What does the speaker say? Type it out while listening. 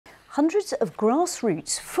Hundreds of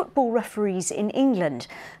grassroots football referees in England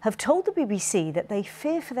have told the BBC that they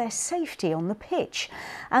fear for their safety on the pitch.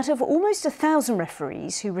 Out of almost 1,000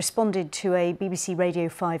 referees who responded to a BBC Radio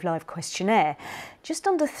 5 Live questionnaire, just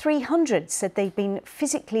under 300 said they'd been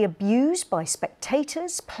physically abused by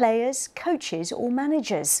spectators, players, coaches or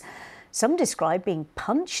managers. Some described being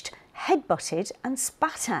punched, headbutted and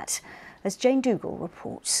spat at, as Jane Dougal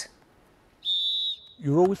reports.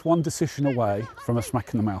 You're always one decision away from a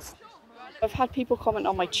smack in the mouth. I've had people comment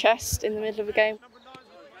on my chest in the middle of a game.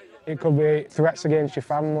 It could be threats against your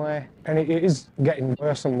family, and it is getting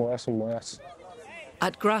worse and worse and worse.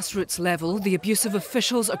 At grassroots level, the abuse of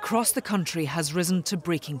officials across the country has risen to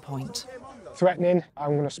breaking point. Threatening,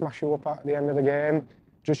 I'm going to smash you up at the end of the game,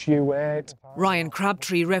 just you wait. Ryan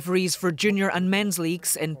Crabtree referees for junior and men's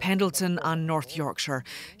leagues in Pendleton and North Yorkshire.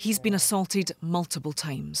 He's been assaulted multiple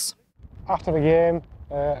times. After the game,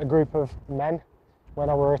 a group of men, when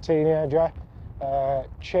I was a teenager,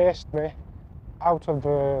 chased me out of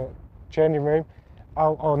the changing room,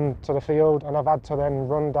 out onto the field, and I've had to then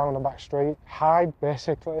run down the back street, hide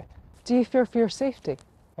basically. Do you fear for your safety?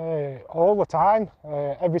 All the time,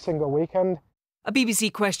 every single weekend. A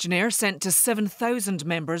BBC questionnaire sent to 7,000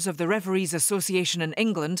 members of the Referees Association in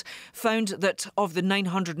England found that of the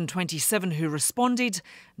 927 who responded,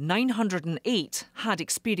 908 had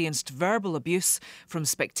experienced verbal abuse from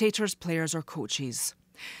spectators, players or coaches.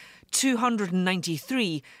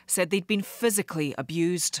 293 said they'd been physically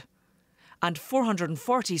abused. And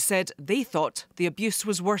 440 said they thought the abuse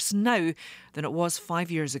was worse now than it was 5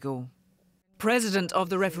 years ago. President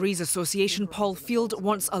of the Referees Association, Paul Field,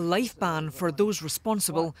 wants a life ban for those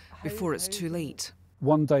responsible before it's too late.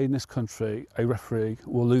 One day in this country, a referee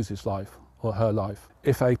will lose his life or her life.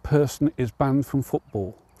 If a person is banned from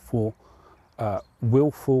football for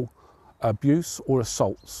willful abuse or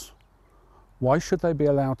assaults, why should they be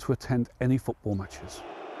allowed to attend any football matches?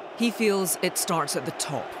 He feels it starts at the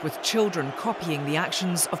top, with children copying the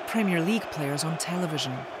actions of Premier League players on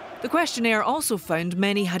television. The questionnaire also found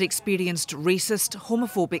many had experienced racist,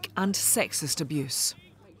 homophobic and sexist abuse.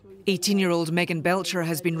 18-year-old Megan Belcher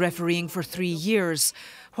has been refereeing for 3 years.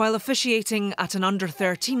 While officiating at an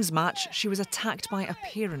under-13s match, she was attacked by a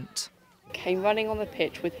parent. Came running on the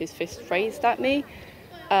pitch with his fist raised at me.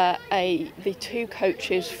 The two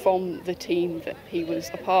coaches from the team that he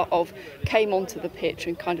was a part of came onto the pitch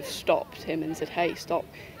and kind of stopped him and said, "Hey, stop."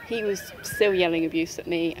 He was still yelling abuse at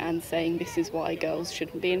me and saying this is why girls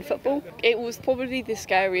shouldn't be in football. It was probably the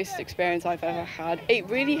scariest experience I've ever had. It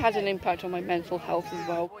really had an impact on my mental health as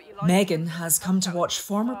well. Megan has come to watch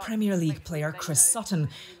former Premier League player Chris Sutton,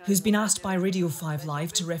 who's been asked by Radio 5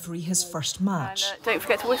 Live to referee his first match. Don't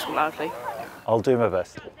forget to whistle loudly. I'll do my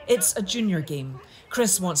best. It's a junior game.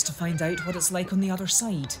 Chris wants to find out what it's like on the other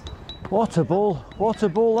side. What a ball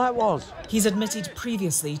that was. He's admitted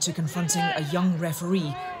previously to confronting a young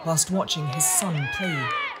referee whilst watching his son play.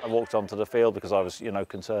 I walked onto the field because I was,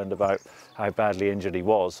 concerned about how badly injured he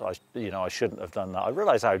was. I shouldn't have done that. I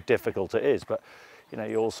realise how difficult it is, but,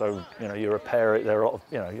 you also, you're a parent.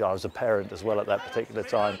 I was a parent as well at that particular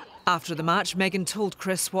time. After the match, Megan told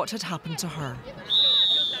Chris what had happened to her.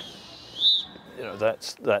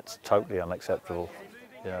 That's totally unacceptable.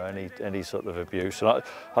 Any sort of abuse. And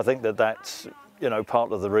I think that's,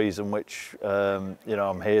 part of the reason which,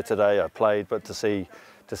 I'm here today. I played, but to see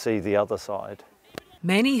the other side.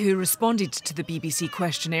 Many who responded to the BBC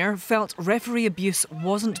questionnaire felt referee abuse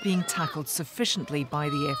wasn't being tackled sufficiently by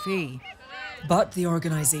the FA. But the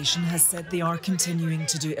organisation has said they are continuing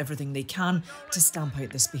to do everything they can to stamp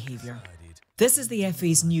out this behaviour. This is the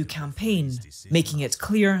FA's new campaign, making it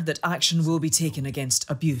clear that action will be taken against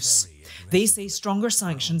abuse. They say stronger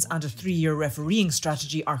sanctions and a 3-year refereeing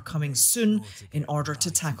strategy are coming soon in order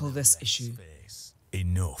to tackle this issue.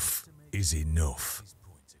 Enough is enough.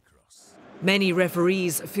 Many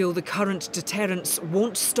referees feel the current deterrents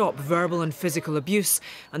won't stop verbal and physical abuse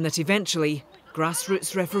and that eventually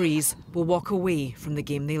grassroots referees will walk away from the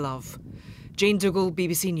game they love. Jane Dougal,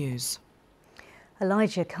 BBC News.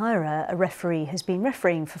 Elijah Kyra, a referee, has been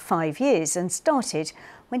refereeing for 5 years and started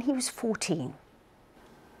when he was 14.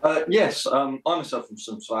 Yes, I'm myself from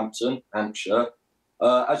Southampton, Hampshire.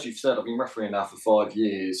 As you've said, I've been refereeing now for 5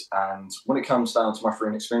 years, and when it comes down to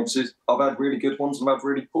refereeing experiences, I've had really good ones and I've had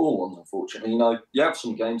really poor ones, unfortunately. You have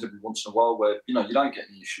some games every once in a while where, you don't get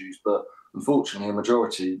any issues, but unfortunately, a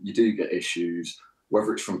majority, you do get issues.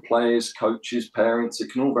 Whether it's from players, coaches, parents, it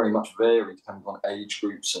can all very much vary depending on age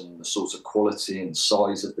groups and the sort of quality and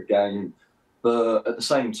size of the game. But at the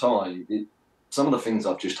same time, some of the things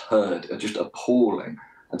I've just heard are just appalling.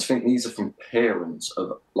 And to think these are from parents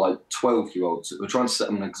of 12-year-olds who are trying to set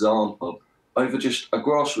them an example over just a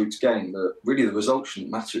grassroots game that really the results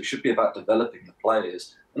shouldn't matter. It should be about developing the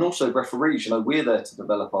players. And also referees, you know, we're there to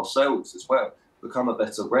develop ourselves as well, become a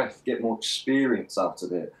better ref, get more experience out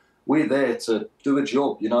of it. We're there to do a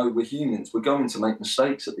job, you know, we're humans, we're going to make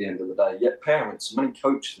mistakes at the end of the day, yet parents, many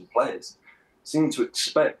coaches and players seem to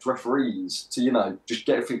expect referees to, you know, just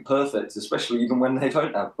get everything perfect, especially even when they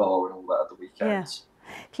don't have VAR and all that at the weekends.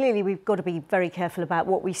 Yeah. Clearly, we've got to be very careful about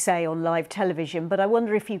what we say on live television, but I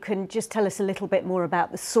wonder if you can just tell us a little bit more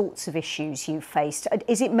about the sorts of issues you've faced.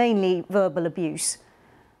 Is it mainly verbal abuse?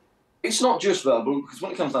 It's not just verbal, because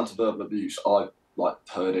when it comes down to verbal abuse, I've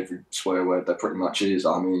heard every swear word there pretty much is.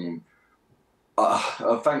 I mean,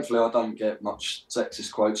 thankfully I don't get much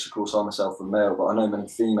sexist quotes. Of course, I myself am male, but I know many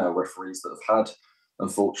female referees that have had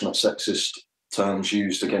unfortunate sexist terms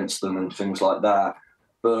used against them and things like that.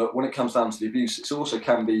 But when it comes down to the abuse, it also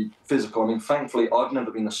can be physical. I mean, thankfully, I've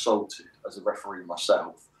never been assaulted as a referee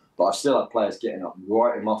myself, but I've still had players getting up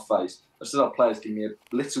right in my face. I've still had players giving me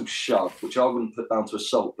a little shove, which I wouldn't put down to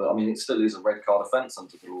assault, but I mean, it still is a red card offence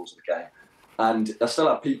under the rules of the game. And I still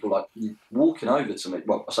have people like walking over to me,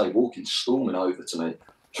 well, I say walking, storming over to me,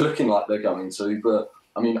 looking like they're going to, but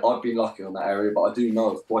I mean, I've been lucky on that area, but I do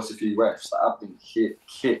know of quite a few refs that have been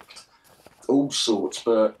kicked, all sorts.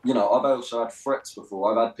 But, you know, I've also had threats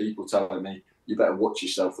before. I've had people telling me, you better watch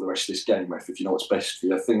yourself for the rest of this game, ref, if you know what's best for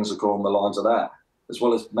you. Things that go on the lines of that, as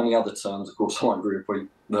well as many other terms, of course, I won't be repeating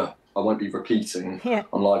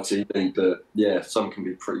on live TV, but yeah, some can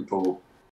be pretty poor.